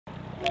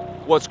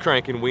What's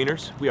cranking,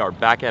 wieners? We are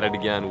back at it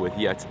again with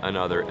yet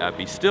another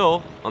epi,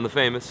 still on the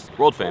famous,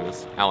 world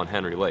famous, Allen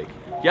Henry Lake.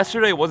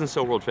 Yesterday wasn't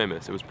so world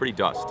famous, it was pretty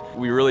dust.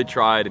 We really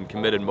tried and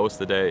committed most of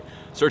the day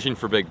searching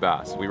for big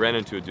bass. We ran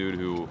into a dude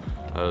who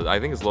I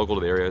think is local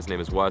to the area. His name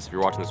is Wes. If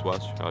you're watching this,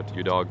 Wes, shout out to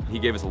you, dog. He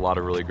gave us a lot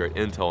of really great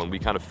intel, and we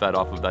kind of fed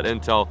off of that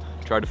intel,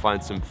 tried to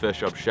find some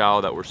fish up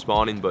shallow that were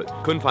spawning, but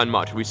couldn't find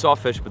much. We saw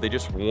fish, but they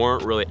just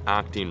weren't really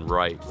acting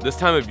right. This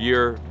time of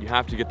year, you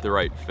have to get the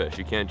right fish.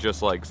 You can't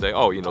just like say,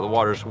 oh, you know, the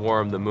water's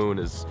warm, the moon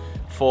is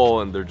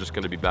full, and they're just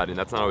gonna be bad. And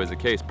that's not always the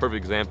case.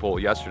 Perfect example,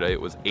 yesterday it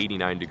was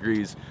 89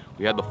 degrees.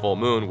 We had the full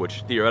moon,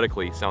 which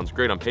theoretically sounds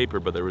great on paper,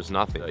 but there was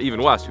nothing.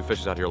 Even Wes, who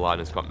fishes out here a lot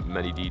and has caught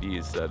many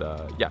DDs, said,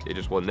 yeah, it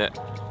just wasn't it.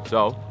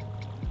 So,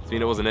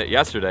 seeing it wasn't it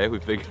yesterday, we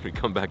figured we'd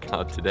come back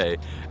out today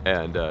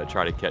and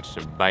try to catch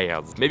some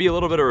bass. Maybe a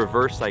little bit of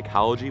reverse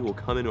psychology will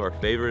come into our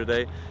favor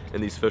today,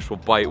 and these fish will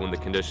bite when the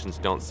conditions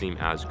don't seem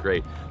as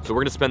great. So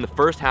we're gonna spend the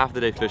first half of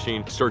the day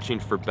fishing, searching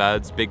for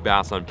beds, big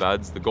bass on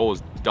beds. The goal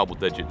is double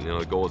digit, you know,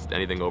 the goal is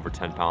anything over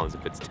 10 pounds.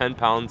 If it's 10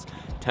 pounds,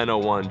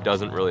 10:01,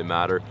 doesn't really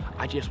matter.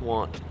 I just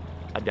want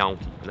a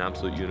donkey, an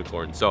absolute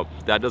unicorn. So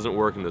if that doesn't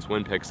work and this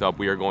wind picks up,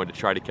 we are going to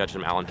try to catch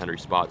some Allen Henry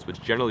spots, which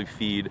generally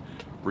feed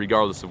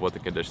regardless of what the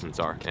conditions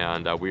are.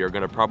 And we are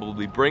gonna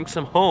probably bring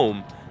some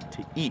home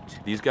to eat.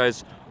 These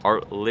guys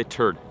are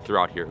littered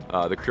throughout here.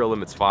 The creel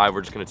limit's 5. We're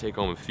just gonna take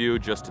home a few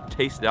just to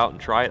taste it out and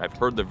try it. I've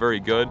heard they're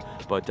very good,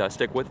 but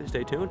stick with it,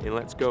 stay tuned, and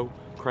let's go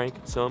crank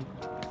some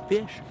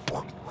fish.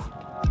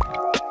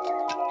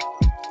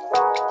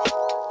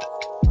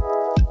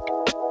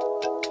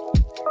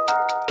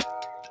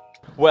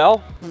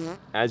 Well,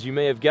 as you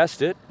may have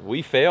guessed it,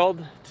 we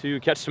failed to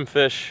catch some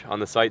fish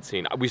on the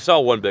sightseeing. We saw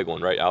one big one,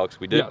 right, Alex?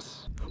 We did?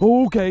 Yes.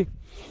 Okay.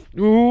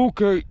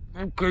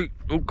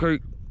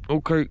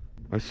 Okay.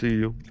 I see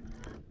you.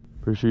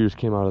 Pretty sure you just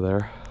came out of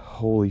there.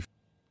 Holy f,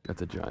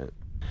 that's a giant.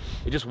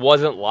 It just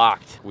wasn't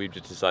locked. We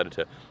just decided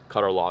to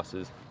cut our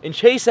losses and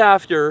chase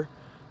after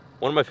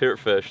one of my favorite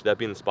fish, that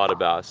being the spotted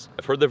bass.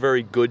 I've heard they're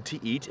very good to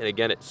eat, and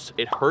again,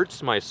 it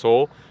hurts my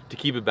soul to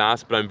keep a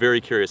bass, but I'm very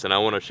curious, and I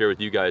want to share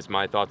with you guys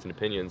my thoughts and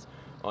opinions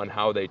on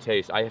how they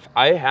taste.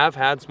 I have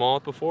had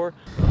smallmouth before,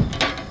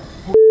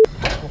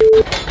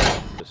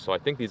 so I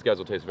think these guys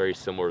will taste very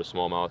similar to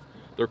smallmouth.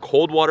 They're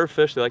cold water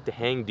fish. They like to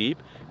hang deep,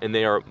 and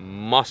they are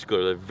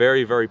muscular. They're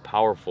very, very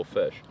powerful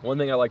fish. One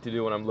thing I like to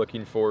do when I'm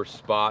looking for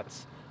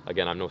spots,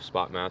 again, I'm no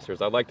spot master,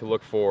 is I like to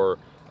look for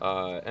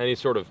any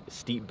sort of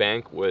steep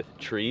bank with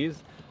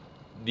trees.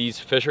 These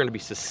fish are going to be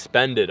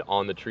suspended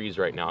on the trees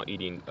right now,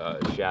 eating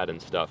shad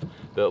and stuff.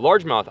 The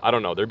largemouth, I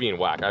don't know, they're being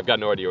whacked. I've got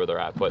no idea where they're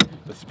at, but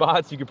the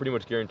spots you can pretty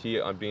much guarantee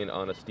on being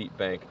on a steep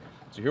bank.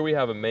 So here we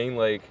have a main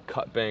lake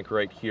cut bank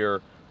right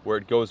here, where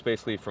it goes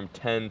basically from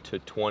 10 to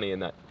 20,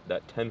 and that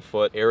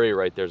 10-foot area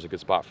right there is a good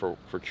spot for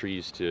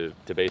trees to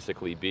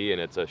basically be,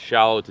 and it's a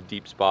shallow to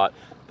deep spot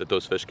that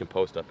those fish can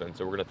post up in.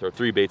 So we're gonna throw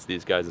 3 baits to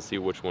these guys and see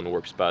which one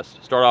works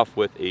best. Start off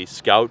with a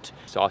Scout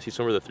saucy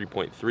swimmer, the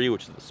 3.3,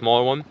 which is the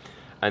smaller one,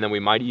 and then we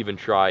might even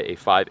try a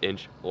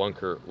 5-inch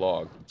lunker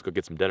log. Let's go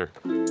get some dinner.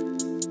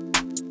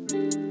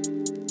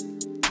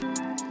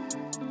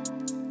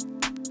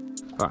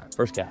 All right,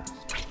 first cast,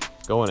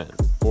 going in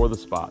for the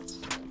spots.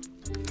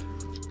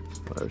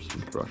 There's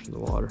some brush in the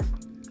water.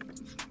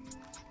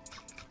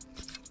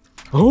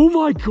 Oh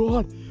my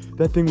God,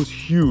 that thing was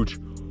huge.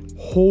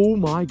 Oh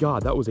my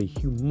God, that was a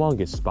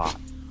humongous spot.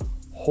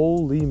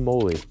 Holy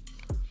moly.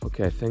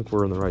 Okay, I think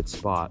we're in the right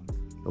spot.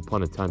 No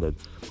pun intended.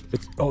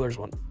 Oh, there's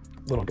one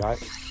little guy.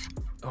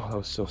 Oh, that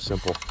was so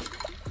simple.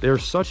 They're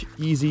such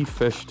easy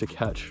fish to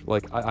catch.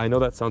 Like, I know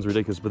that sounds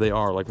ridiculous, but they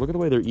are. Like, look at the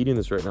way they're eating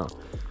this right now.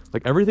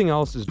 Like, everything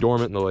else is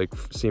dormant in the lake,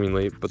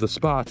 seemingly, but the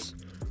spots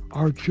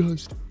are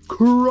just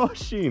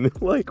crushing.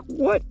 Like,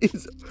 what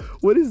is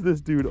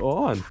this dude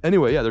on?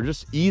 Anyway, yeah, they're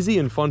just easy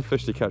and fun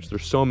fish to catch.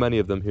 There's so many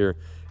of them here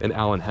in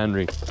Allen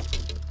Henry.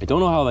 I don't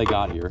know how they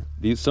got here.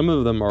 Some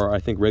of them are, I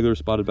think, regular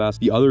spotted bass.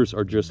 The others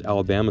are just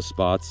Alabama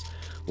spots,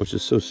 which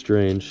is so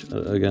strange.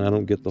 Again, I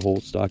don't get the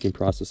whole stocking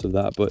process of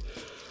that, but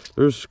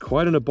there's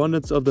quite an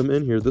abundance of them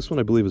in here. This one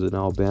I believe is in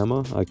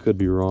Alabama. I could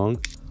be wrong.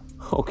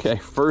 Okay,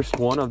 first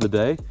one of the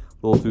day.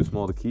 A little too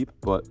small to keep,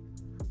 but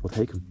we'll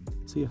take them.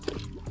 See ya.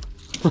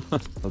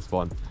 That's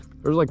fun.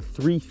 There's like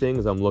 3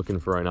 things I'm looking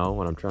for right now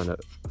when I'm trying to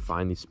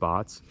find these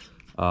spots.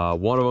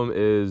 One of them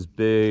is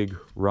big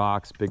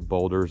rocks, big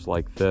boulders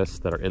like this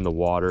that are in the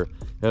water.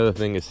 The other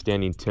thing is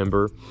standing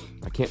timber.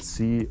 I can't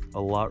see a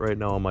lot right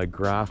now on my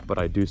graph, but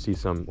I do see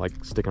some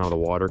like sticking out of the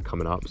water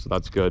coming up, so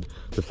that's good.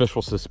 The fish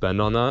will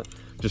suspend on that.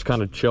 Just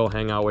kind of chill,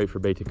 hang out, wait for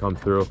bait to come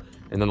through.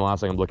 And then the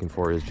last thing I'm looking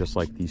for is just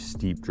like these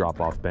steep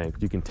drop-off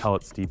banks. You can tell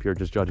it's steep here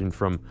just judging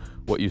from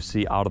what you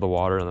see out of the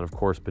water, and then of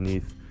course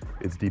beneath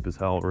it's deep as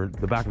hell.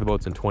 The back of the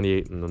boat's in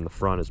 28, and then the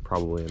front is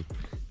probably in,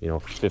 you know,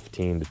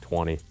 15 to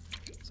 20.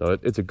 So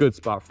it's a good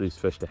spot for these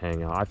fish to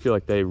hang out. I feel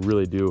like they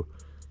really do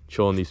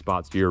chill in these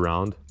spots year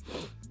round,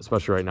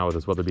 especially right now with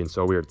this weather being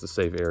so weird. It's a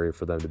safe area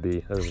for them to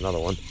be. There's another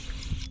one.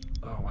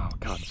 Oh wow,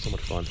 God, so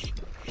much fun.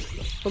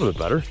 A little bit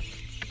better.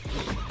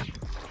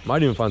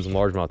 Might even find some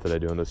largemouth today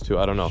doing this too.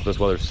 I don't know. This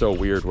weather's so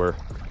weird where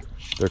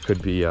there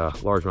could be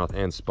largemouth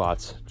and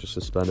spots just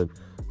suspended.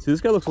 See,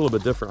 this guy looks a little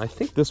bit different. I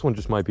think this one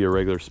just might be a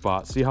regular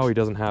spot. See how he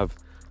doesn't have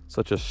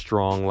such a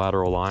strong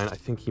lateral line? I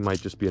think he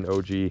might just be an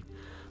OG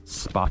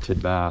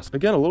spotted bass.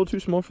 Again, a little too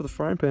small for the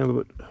frying pan,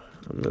 but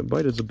a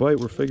bite is a bite.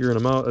 We're figuring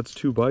them out. That's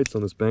 2 bites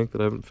on this bank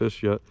that I haven't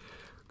fished yet.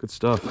 Good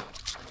stuff.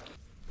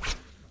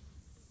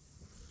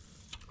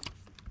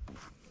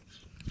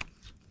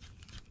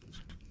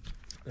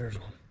 There's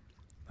one.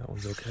 That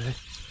one's okay.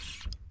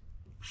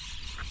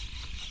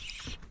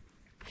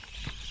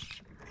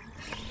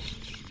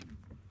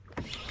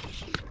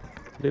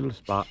 Little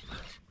spot.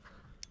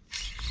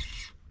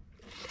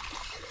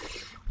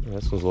 Yeah,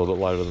 this one's a little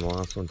bit lighter than the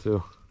last one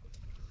too.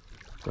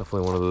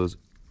 Definitely one of those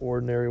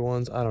ordinary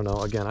ones. I don't know.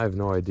 Again, I have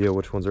no idea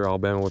which ones are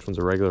Alabama, which ones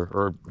are regular,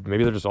 or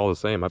maybe they're just all the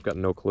same. I've got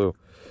no clue.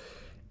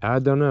 I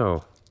don't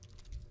know.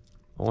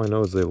 All I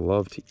know is they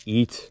love to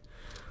eat.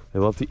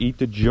 They love to eat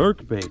the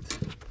jerk bait.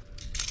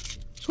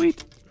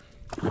 Sweet.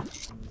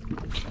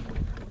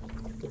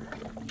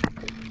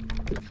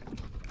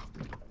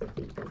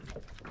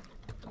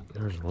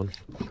 There's one.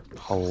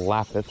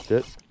 Halapithed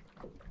it.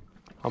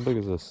 How big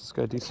is this? This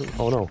guy decent?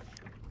 Oh no.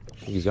 I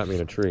think he's got me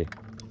in a tree.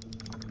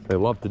 They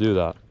love to do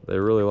that. They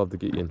really love to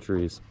get you in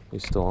trees.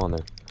 He's still on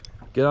there.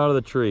 Get out of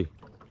the tree.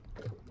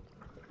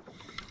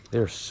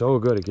 They're so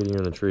good at getting you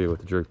in a tree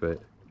with the jerkbait.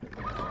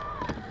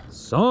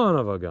 Son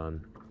of a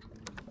gun.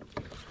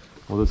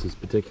 Well, this is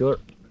particular.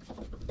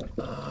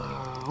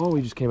 Oh,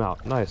 he just came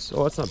out. Nice.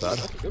 Oh, that's not bad.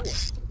 That's a good one.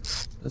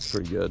 That's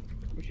pretty good.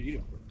 We should eat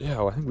him. Yeah,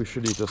 well, I think we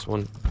should eat this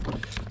one.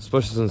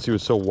 Especially since he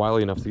was so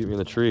wily enough to get me in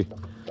the tree.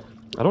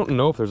 I don't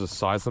know if there's a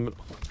size limit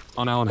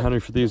on Allen Henry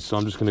for these, so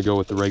I'm just going to go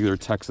with the regular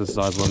Texas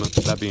size limit,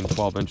 that being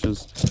 12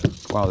 inches.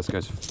 Wow, this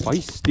guy's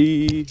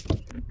feisty.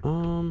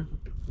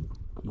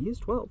 He is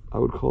 12. I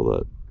would call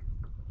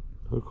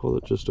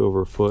that just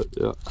over a foot.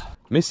 Yeah.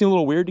 It may seem a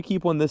little weird to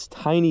keep one this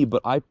tiny,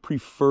 but I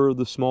prefer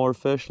the smaller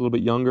fish, a little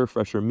bit younger,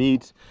 fresher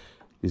meat.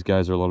 These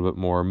guys are a little bit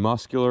more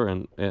muscular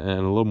and a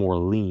little more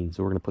lean.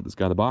 So we're going to put this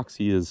guy in the box.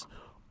 He is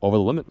over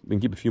the limit. We can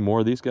keep a few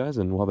more of these guys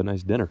and we'll have a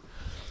nice dinner.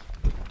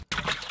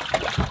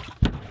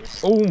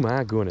 Oh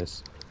my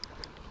goodness.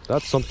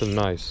 That's something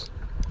nice.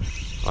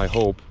 I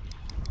hope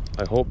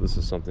this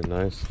is something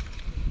nice.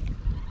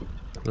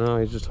 No,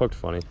 he's just hooked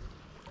funny.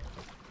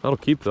 That'll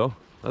keep though.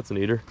 That's an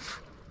eater.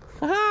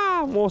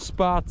 Ha! More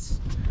spots.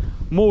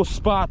 More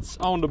spots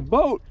on the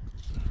boat.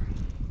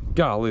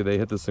 Golly, they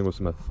hit this thing with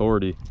some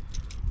authority.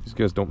 These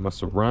guys don't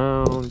mess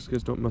around. These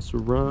guys don't mess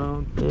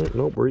around.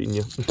 Nope, we're eating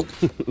you.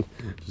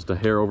 Just a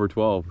hair over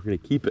 12. We're gonna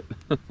keep it.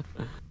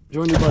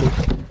 Join your buddy.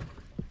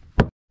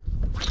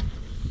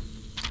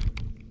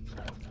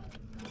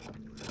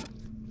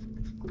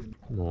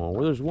 Oh,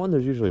 where there's one,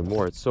 there's usually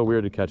more. It's so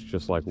weird to catch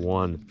just like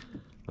one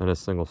in a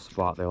single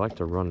spot. They like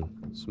to run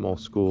small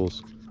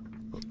schools.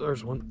 Oh,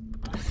 there's one.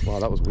 Wow,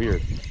 that was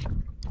weird.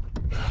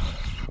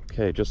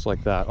 Okay, just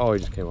like that. Oh, he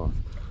just came off.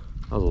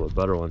 That was a little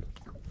better one.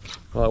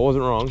 Well, I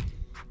wasn't wrong.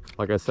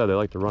 Like I said, they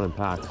like to run in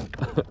packs.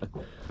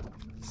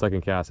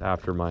 Second cast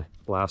after my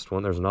last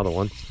one. There's another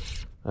one.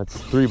 That's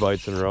 3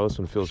 bites in a row. This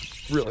one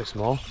feels really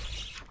small.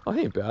 Oh,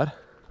 he ain't bad.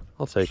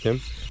 I'll take him.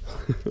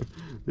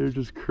 They're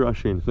just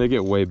crushing. They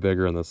get way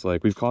bigger in this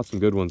lake. We've caught some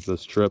good ones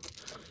this trip,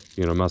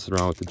 you know, messing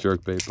around with the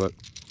jerkbait, but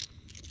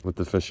with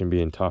the fishing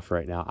being tough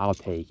right now, I'll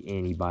take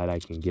any bite I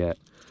can get.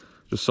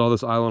 Just saw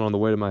this island on the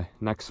way to my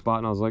next spot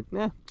and I was like,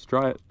 nah, let's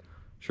try it.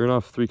 Sure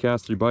enough, 3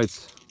 casts, 3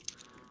 bites.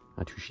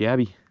 Not too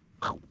shabby.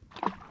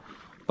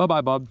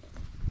 Bye-bye, bub.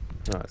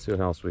 All right, see what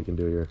else we can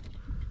do here.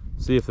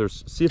 See if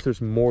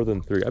there's more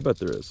than 3. I bet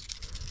there is.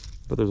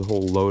 But there's a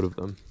whole load of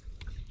them.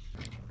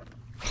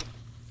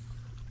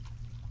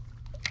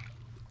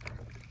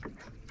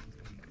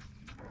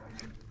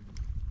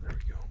 There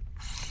we go.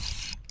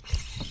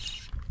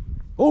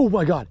 Oh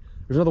my God!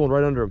 There's another one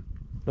right under him.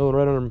 Another one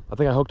right under him. I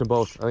think I hooked them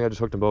both. I think I just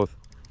hooked them both.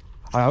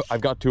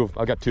 I've got 2.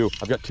 I've got 2.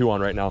 I've got 2 on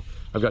right now.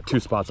 I've got 2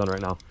 spots on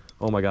right now.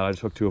 Oh my God! I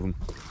just hooked 2 of them.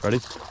 Ready?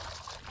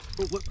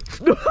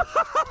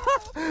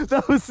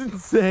 That was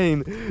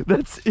insane.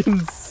 That's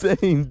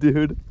insane,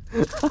 dude.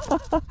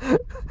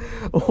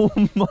 Oh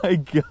my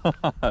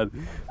God.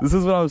 This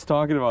is what I was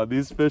talking about.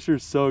 These fish are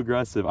so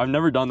aggressive. I've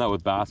never done that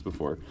with bass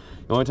before.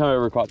 The only time I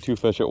ever caught 2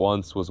 fish at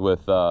once was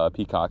with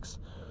peacocks.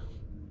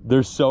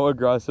 They're so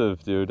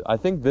aggressive, dude. I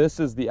think this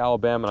is the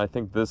Alabama and I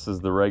think this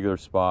is the regular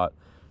spot.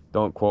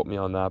 Don't quote me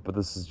on that, but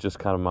this is just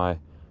kind of my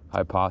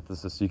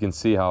hypothesis. You can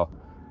see how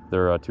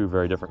they're 2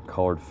 very different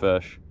colored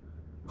fish.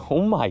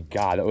 Oh my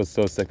God, that was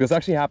so sick. This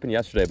actually happened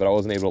yesterday, but I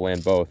wasn't able to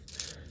land both.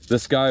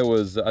 This guy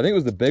was, I think it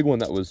was the big one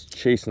that was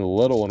chasing the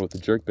little one with the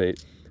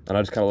jerkbait, and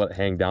I just kind of let it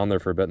hang down there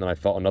for a bit, and then I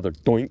felt another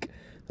doink,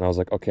 and I was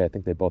like, okay, I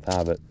think they both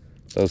have it.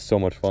 That was so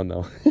much fun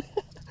though.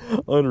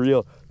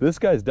 Unreal. This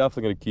guy's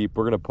definitely gonna keep.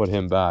 We're gonna put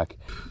him back.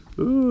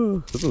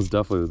 Ooh, this one's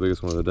definitely the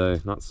biggest one of the day.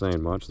 Not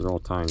saying much, they're all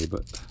tiny,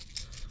 but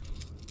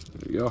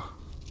there you go.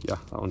 Yeah,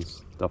 that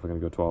one's definitely gonna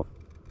go 12.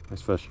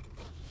 Nice fish.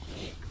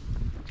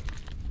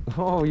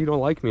 Oh, you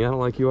don't like me. I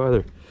don't like you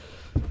either.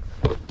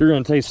 You're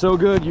gonna taste so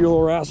good, you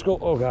little rascal.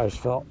 Oh gosh,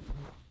 fell.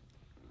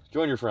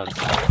 Join your friends.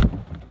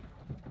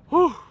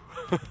 Whew.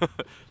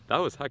 That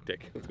was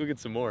hectic. Let's go get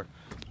some more.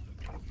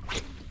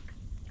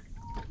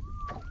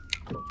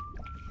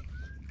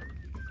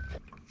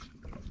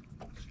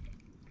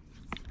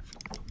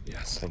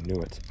 Yes, I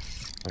knew it.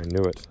 I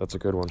knew it. That's a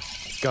good one.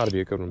 It's gotta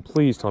be a good one.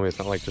 Please tell me it's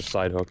not like just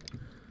side hook.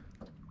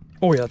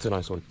 Oh yeah, that's a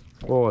nice one.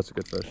 Oh, that's a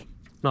good fish.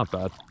 Not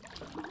bad.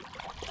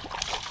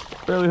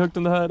 Barely hooked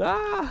in the head.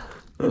 Ah!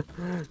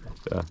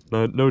 Yeah,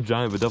 no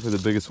giant, but definitely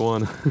the biggest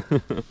one.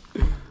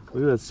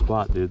 Look at that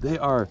spot, dude. They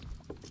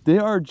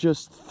are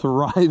just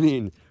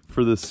thriving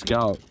for the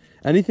scout.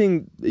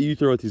 Anything that you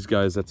throw at these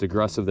guys that's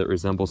aggressive, that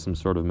resembles some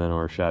sort of minnow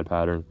or shad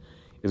pattern,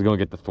 is gonna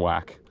get the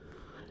thwack.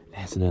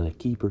 That's another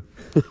keeper.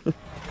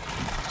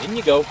 In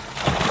you go.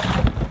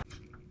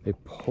 They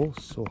pull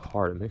so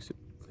hard, it makes it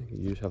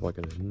think you just have like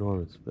an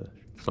enormous fish.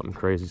 Something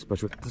crazy,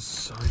 especially with the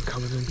sun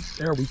coming in.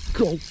 There we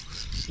go.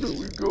 There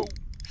we go.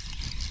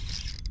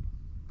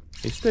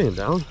 He's staying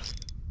down.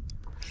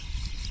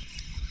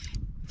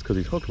 It's because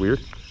he's hooked weird.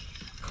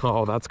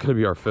 Oh, that's gonna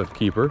be our 5th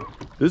keeper.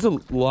 This is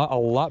a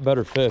lot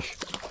better fish.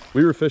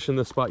 We were fishing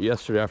this spot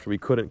yesterday after we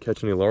couldn't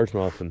catch any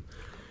largemouth, and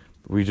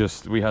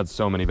we had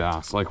so many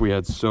bass. Like, we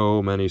had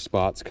so many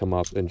spots come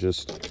up and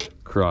just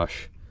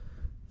crush.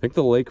 I think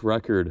the lake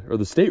record, or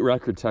the state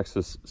record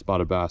Texas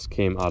spotted bass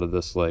came out of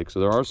this lake. So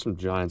there are some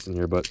giants in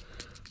here, but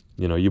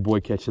you know, your boy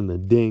catching the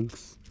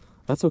dinks.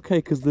 That's okay,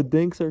 because the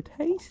dinks are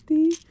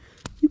tasty.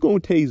 You gonna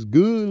taste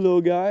good,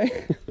 little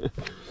guy.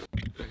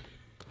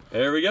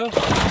 There we go.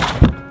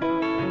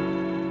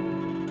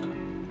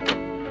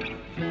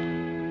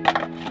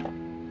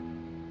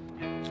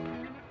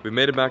 We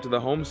made it back to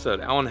the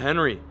homestead. Alan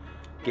Henry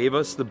gave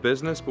us the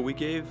business, but we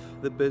gave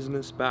the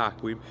business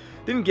back. We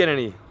didn't get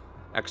any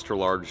extra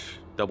large,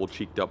 double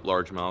cheeked up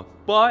largemouth,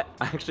 but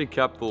I actually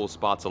kept the little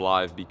spots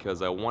alive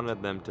because I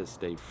wanted them to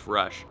stay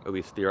fresh. At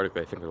least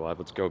theoretically, I think they're alive.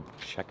 Let's go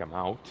check them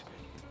out.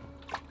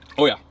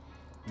 Oh yeah,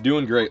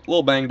 doing great. A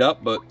little banged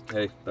up, but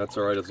hey, that's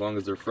all right as long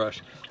as they're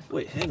fresh.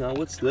 Wait, hang on,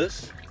 what's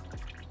this?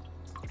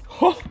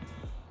 Oh,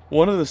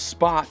 one of the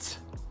spots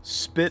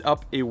spit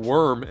up a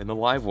worm in the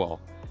live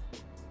well.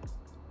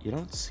 You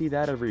don't see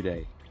that every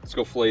day. Let's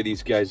go fillet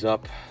these guys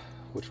up.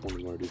 Which one do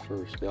you want to do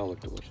first? They all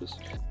look delicious.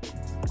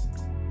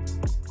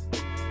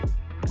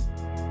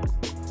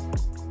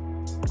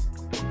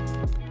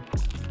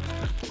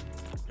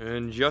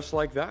 And just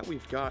like that,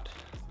 we've got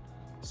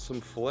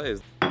some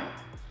fillets.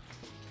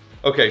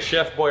 Okay,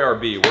 Chef Boy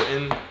RB,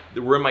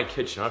 we're in my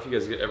kitchen. I don't know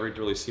if you guys ever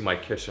really see my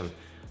kitchen.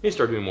 I need to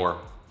start doing more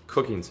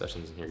cooking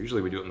sessions in here.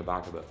 Usually we do it in the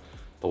back of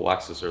the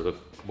Lexus, or the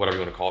whatever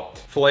you want to call it.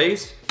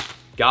 Fillets,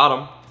 got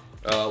them.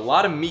 A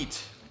lot of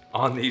meat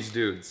on these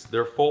dudes.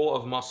 They're full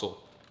of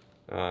muscle.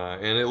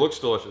 And it looks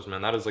delicious,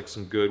 man. That is like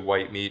some good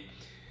white meat.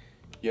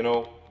 You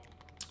know,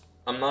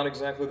 I'm not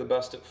exactly the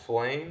best at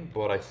filleting,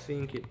 but I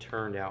think it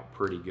turned out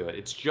pretty good.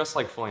 It's just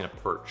like filleting a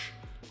perch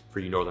for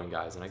you northern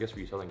guys. And I guess for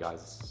you southern guys,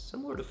 it's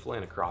similar to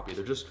filleting a crappie.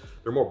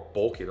 They're more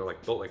bulky. They're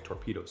like built like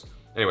torpedoes.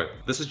 Anyway,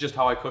 this is just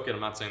how I cook it.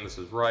 I'm not saying this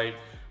is right.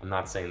 I'm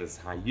not saying this is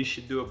how you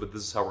should do it, but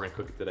this is how we're gonna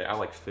cook it today. I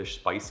like fish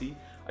spicy.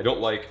 I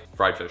don't like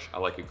fried fish. I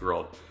like it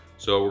grilled.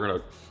 So we're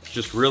gonna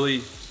just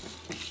really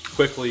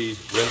quickly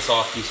rinse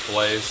off these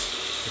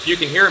fillets. If you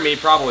can hear me,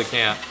 probably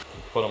can't.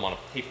 Put them on a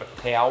paper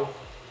towel.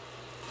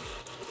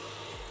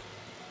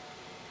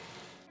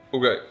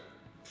 Okay,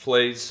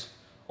 fillets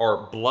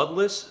are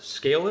bloodless,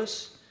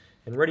 scaleless,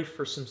 and ready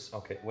for some,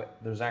 okay, wait,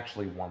 there's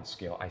actually one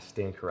scale. I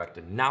stand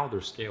corrected. Now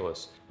they're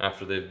scaleless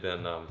after they've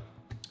been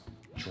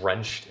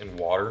drenched in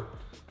water.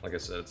 Like I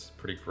said, it's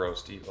pretty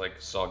gross to eat like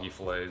soggy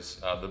fillets.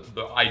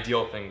 The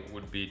ideal thing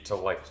would be to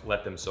like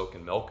let them soak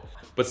in milk.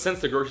 But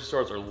since the grocery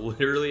stores are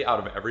literally out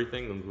of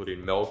everything,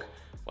 including milk,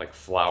 like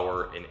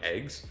flour and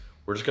eggs,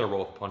 we're just gonna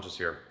roll with the punches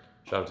here.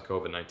 Shout out to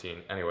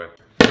COVID-19. Anyway,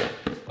 I'm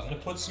gonna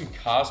put some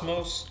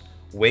Cosmos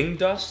wing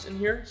dust in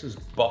here. This is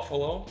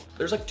buffalo.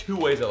 There's like 2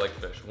 ways I like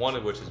fish. One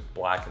of which is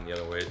black and the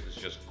other way is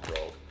just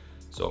grilled.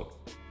 So,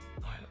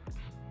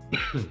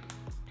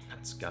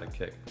 that's gotta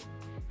kick.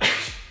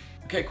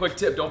 Okay, quick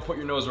tip, don't put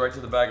your nose right to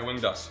the bag of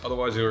wing dust.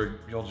 Otherwise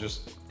you'll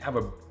just have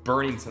a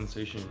burning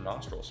sensation in your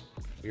nostrils.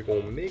 You're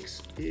gonna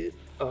mix it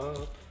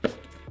up.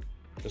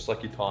 Just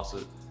like you toss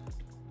a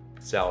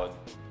salad.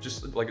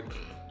 Just like,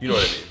 you know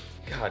what I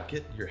mean. God,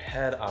 get your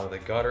head out of the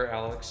gutter,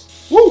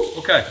 Alex. Woo,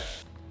 okay.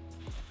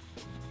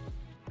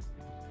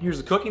 Here's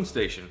the cooking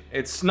station.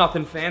 It's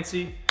nothing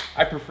fancy.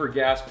 I prefer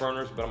gas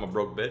burners, but I'm a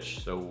broke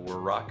bitch, so we're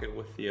rocking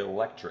with the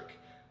electric.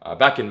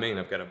 Back in Maine,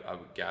 I've got a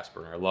gas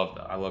burner. I love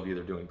that. I love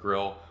either doing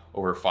grill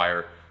over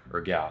fire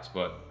or gas,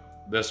 but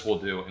this will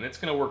do, and it's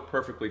gonna work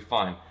perfectly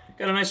fine.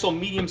 Got a nice little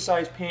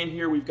medium-sized pan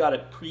here. We've got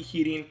it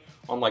preheating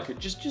on like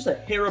just a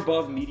hair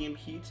above medium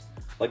heat,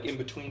 like in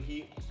between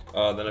heat.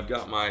 Then I've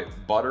got my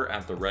butter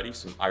at the ready,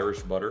 some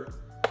Irish butter.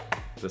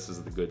 This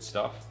is the good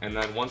stuff. And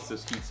then once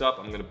this heats up,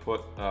 I'm gonna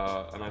put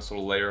a nice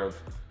little layer of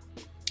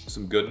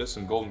some goodness,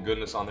 some golden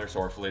goodness on there so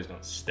our fillet's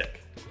gonna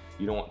stick.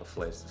 you don't want the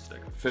fillets to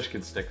stick. The fish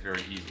can stick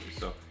very easily,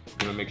 so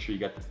you wanna make sure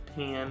you got the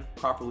pan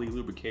properly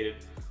lubricated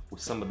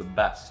with some of the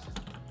best.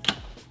 I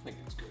think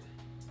it's good.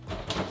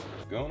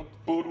 Gonna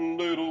put a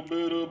little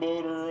bit of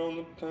butter on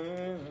the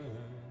pan.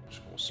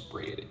 Just gonna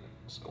spread it.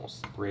 Just gonna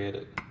spread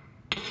it.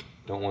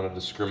 Don't want to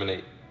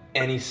discriminate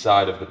any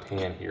side of the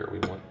pan here. We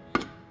want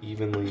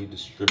evenly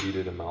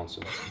distributed amounts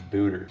of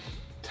butter.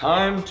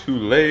 Time to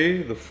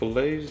lay the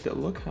fillets.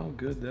 Look how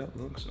good that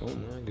looks. Oh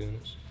my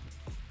goodness.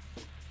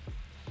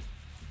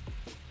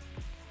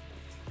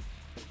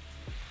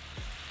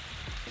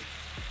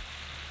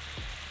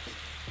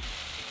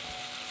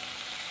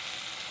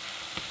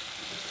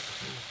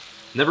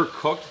 Never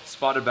cooked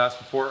spotted bass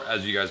before,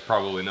 as you guys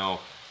probably know.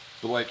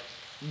 But like,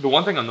 the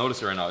one thing I'm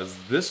noticing right now is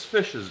this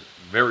fish is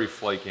very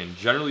flaky. And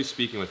generally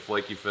speaking, with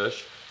flaky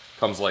fish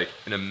comes like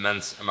an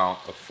immense amount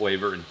of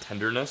flavor and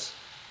tenderness.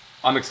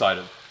 I'm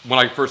excited. When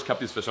I first kept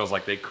these fish, I was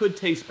like, they could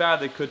taste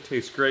bad, they could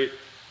taste great.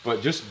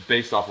 But just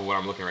based off of what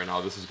I'm looking right now,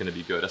 this is gonna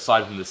be good.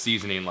 Aside from the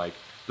seasoning, like,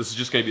 this is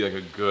just gonna be like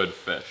a good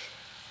fish.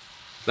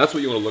 That's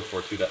what you wanna look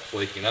for too, that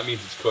flaking. That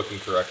means it's cooking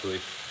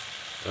correctly.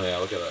 Oh yeah,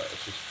 look at that,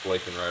 it's just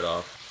flaking right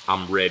off.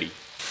 I'm ready.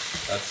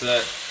 That's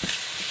it.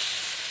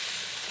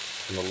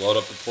 I'm gonna load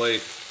up the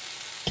plate.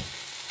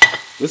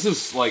 This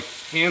is like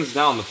hands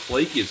down the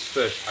flakiest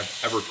fish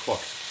I've ever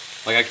cooked.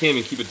 Like I can't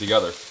even keep it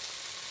together.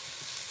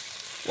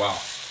 Wow.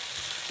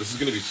 This is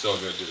gonna be so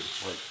good, dude.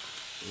 Like,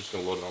 I'm just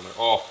gonna load it on there.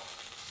 Oh,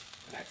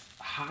 that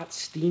hot,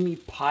 steamy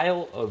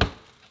pile of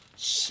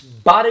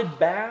spotted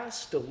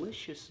bass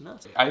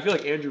deliciousness. I feel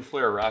like Andrew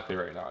Flair rapping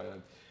right now.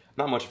 I'm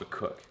not much of a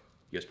cook.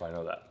 You guys probably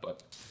know that,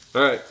 but.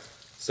 All right,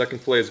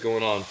 second fillet is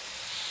going on.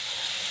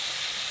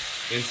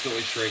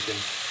 Instantly shrinking.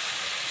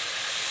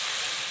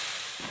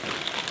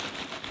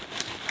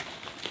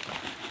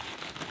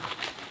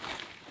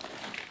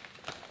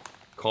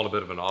 Calling a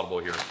bit of an audible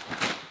here.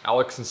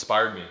 Alex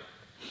inspired me.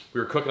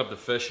 We were cooking up the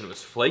fish and it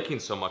was flaking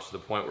so much to the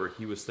point where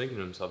he was thinking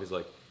to himself, he's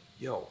like,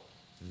 yo,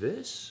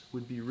 this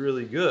would be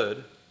really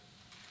good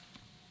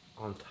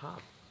on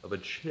top of a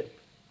chip.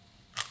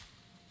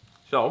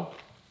 So,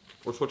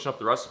 we're switching up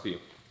the recipe.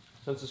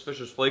 Since this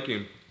fish is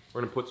flaking,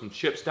 we're gonna put some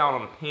chips down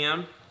on a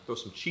pan, throw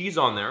some cheese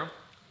on there,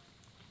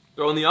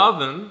 throw in the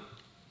oven,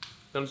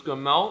 then it's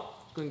gonna melt,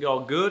 it's gonna get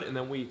all good, and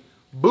then we,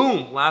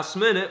 boom, last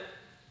minute,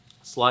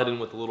 slide in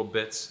with the little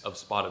bits of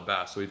spotted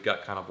bass. So we've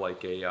got kind of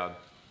like a, I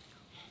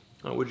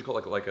don't know, what'd you call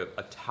it? Like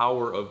a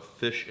tower of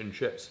fish and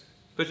chips.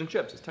 Fish and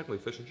chips, it's technically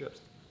fish and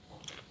chips.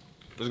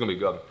 This is gonna be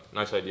good,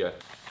 nice idea.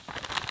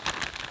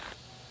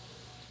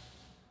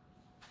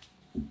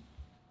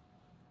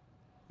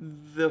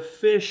 The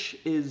fish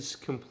is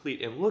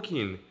complete and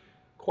looking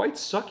quite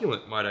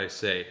succulent, might I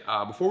say.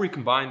 Before we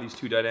combine these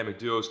two dynamic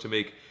duos to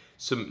make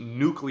some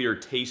nuclear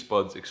taste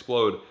buds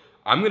explode,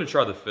 I'm gonna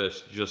try the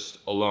fish just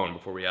alone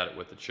before we add it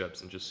with the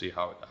chips and just see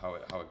how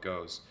it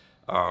goes.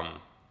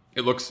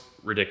 It looks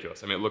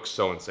ridiculous. I mean, it looks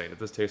so insane. If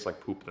this tastes like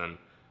poop, then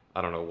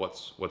I don't know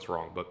what's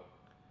wrong, but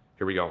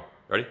here we go.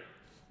 Ready?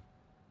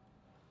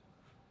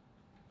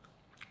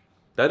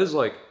 That is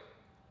like,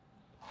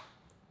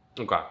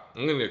 okay,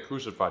 I'm gonna get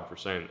crucified for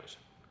saying this.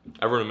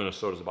 Everyone in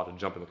Minnesota is about to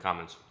jump in the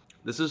comments.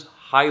 This is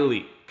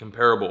highly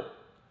comparable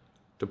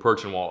to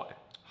perch and walleye.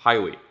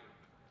 Highly.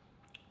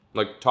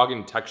 Like,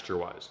 talking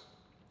texture-wise.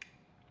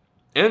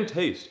 And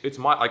taste. It's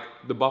like,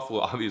 the buffalo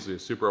obviously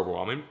is super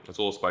overwhelming. It's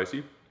a little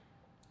spicy.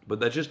 But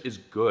that just is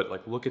good.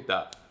 Like, look at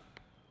that.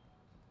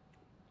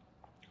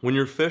 When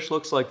your fish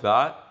looks like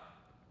that,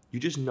 you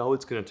just know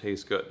it's gonna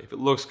taste good. If it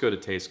looks good,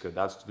 it tastes good.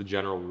 That's the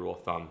general rule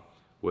of thumb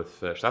with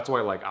fish. That's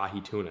why like ahi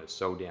tuna is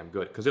so damn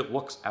good, because it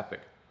looks epic.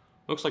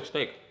 It looks like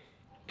steak.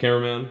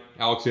 Cameraman,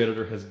 Alex the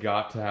editor, has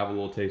got to have a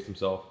little taste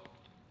himself.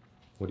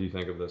 What do you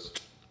think of this?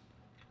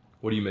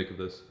 What do you make of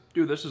this?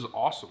 Dude, this is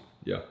awesome.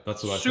 Yeah,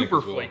 that's what I think.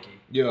 Super flaky.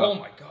 Yeah. Oh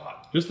my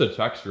god. Just the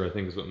texture, I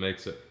think, is what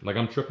makes it. Like,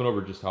 I'm tripping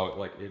over just how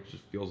it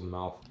just feels in the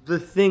mouth. The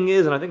thing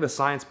is, and I think the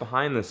science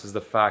behind this is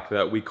the fact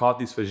that we caught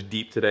these fish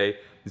deep today.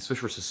 These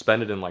fish were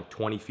suspended in like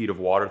 20 feet of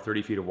water,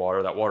 30 feet of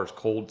water. That water's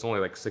cold. It's only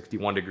like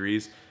 61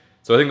 degrees.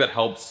 So I think that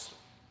helps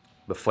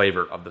the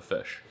flavor of the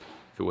fish.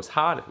 If it was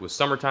hot, if it was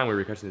summertime, we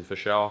were catching these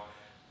fish out,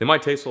 they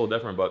might taste a little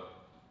different, but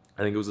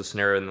I think it was a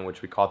scenario in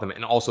which we caught them.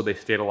 And also they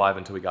stayed alive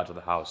until we got to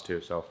the house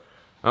too. So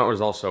that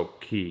was also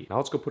key. Now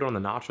let's go put it on the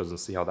nachos and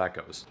see how that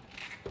goes.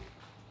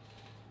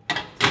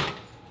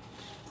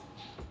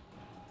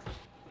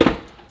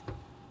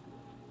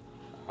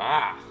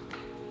 Ah,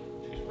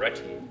 she's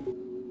ready.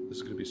 This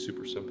is gonna be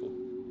super simple.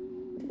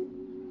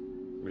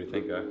 What do you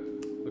think, guy?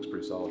 Looks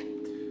pretty solid.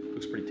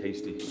 Looks pretty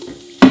tasty.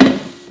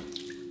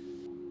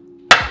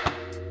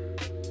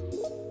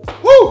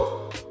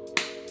 Woo!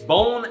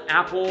 Bone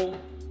apple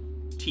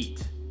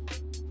teat.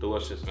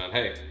 Delicious, man.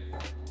 Hey,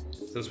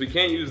 since we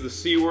can't use the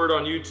C word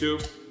on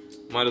YouTube,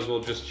 might as well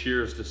just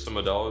cheers to some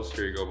Adalas.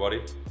 Here you go,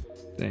 buddy.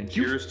 Thank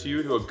you. Cheers to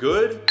you to a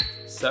good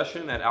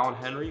session at Allen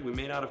Henry. We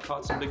may not have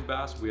caught some big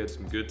bass, but we had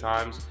some good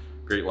times,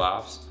 great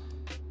laughs,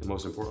 and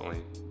most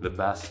importantly, the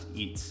best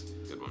eats.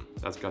 Good one.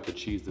 That's got the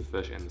cheese, the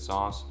fish, and the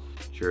sauce.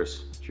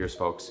 Cheers. Cheers,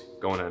 folks.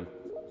 Going in.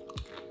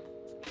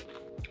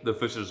 the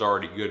fish is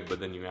already good, but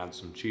then you add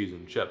some cheese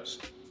and chips,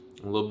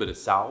 a little bit of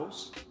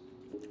sauce.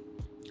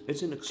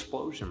 It's an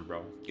explosion,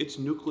 bro. It's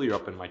nuclear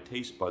up in my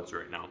taste buds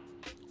right now.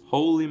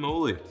 Holy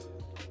moly.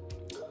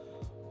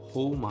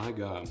 Oh my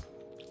God.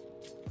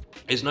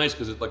 It's nice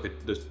because it's like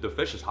the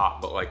fish is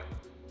hot, but like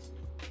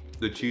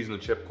the cheese and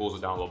the chip cools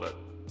it down a little bit.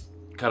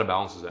 Kind of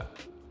balances it.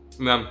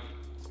 And then,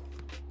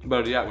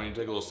 but yeah, when you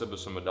take a little sip of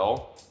some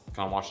Adele,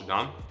 kind of wash it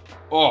down.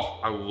 Oh,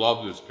 I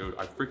love this, dude.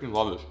 I freaking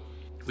love this.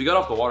 We got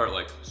off the water at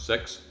like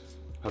 6,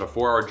 had a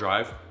 4-hour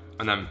drive,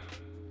 and then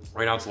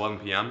right now it's 11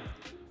 p.m.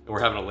 and we're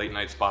having a late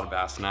night spotted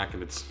bass snack,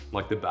 and it's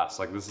like the best.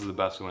 Like this is the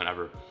best feeling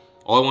ever.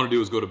 All I want to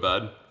do is go to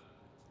bed,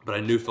 but I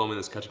knew filming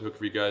this catch and cook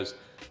for you guys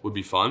would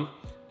be fun,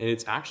 and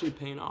it's actually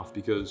paying off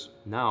because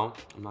now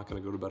I'm not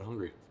gonna go to bed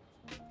hungry.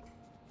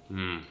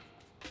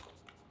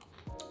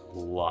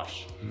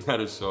 Lush.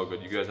 That is so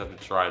good. You guys have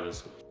to try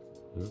this.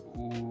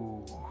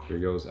 Ooh. Here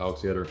goes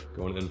Alex Yetter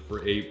going in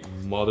for a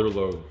mother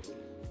load.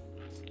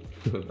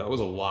 That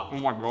was a lot. Oh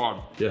my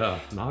God. Yeah,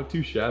 not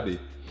too shabby.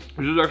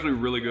 This is actually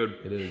really good.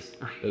 It is.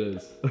 It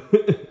is.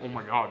 Oh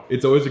my God.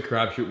 It's always a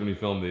crapshoot when you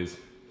film these.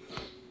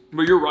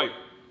 But you're right.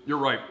 You're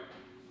right.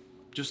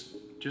 Just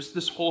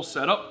this whole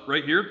setup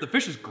right here. The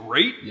fish is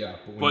great. Yeah.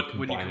 But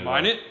when you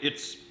combine it,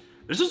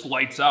 this is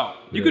lights out.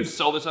 You could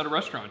sell this at a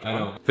restaurant, John. I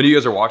know. If any of you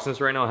guys are watching this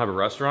right now and have a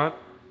restaurant,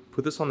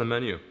 put this on the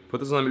menu.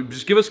 Put this on the menu.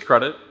 Just give us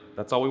credit.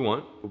 That's all we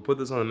want. We'll put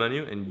this on the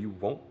menu and you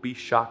won't be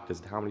shocked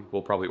as to how many people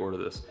will probably order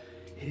this.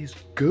 It is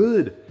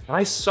good. And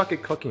I suck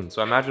at cooking.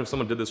 So I imagine if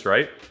someone did this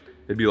right,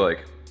 it'd be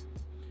like,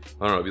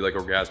 I don't know, it'd be like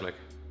orgasmic.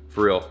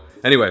 For real.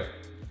 Anyway,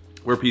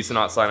 we're peacing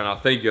out, signing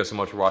out. Thank you guys so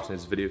much for watching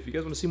this video. If you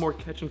guys want to see more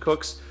catch and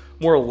cooks,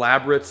 more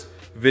elaborate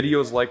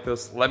videos like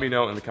this, let me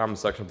know in the comment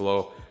section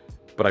below.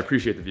 But I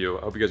appreciate the view.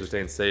 I hope you guys are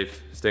staying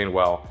safe, staying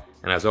well.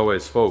 And as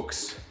always,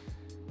 folks,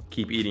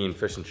 keep eating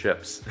fish and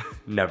chips.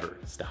 Never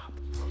stop.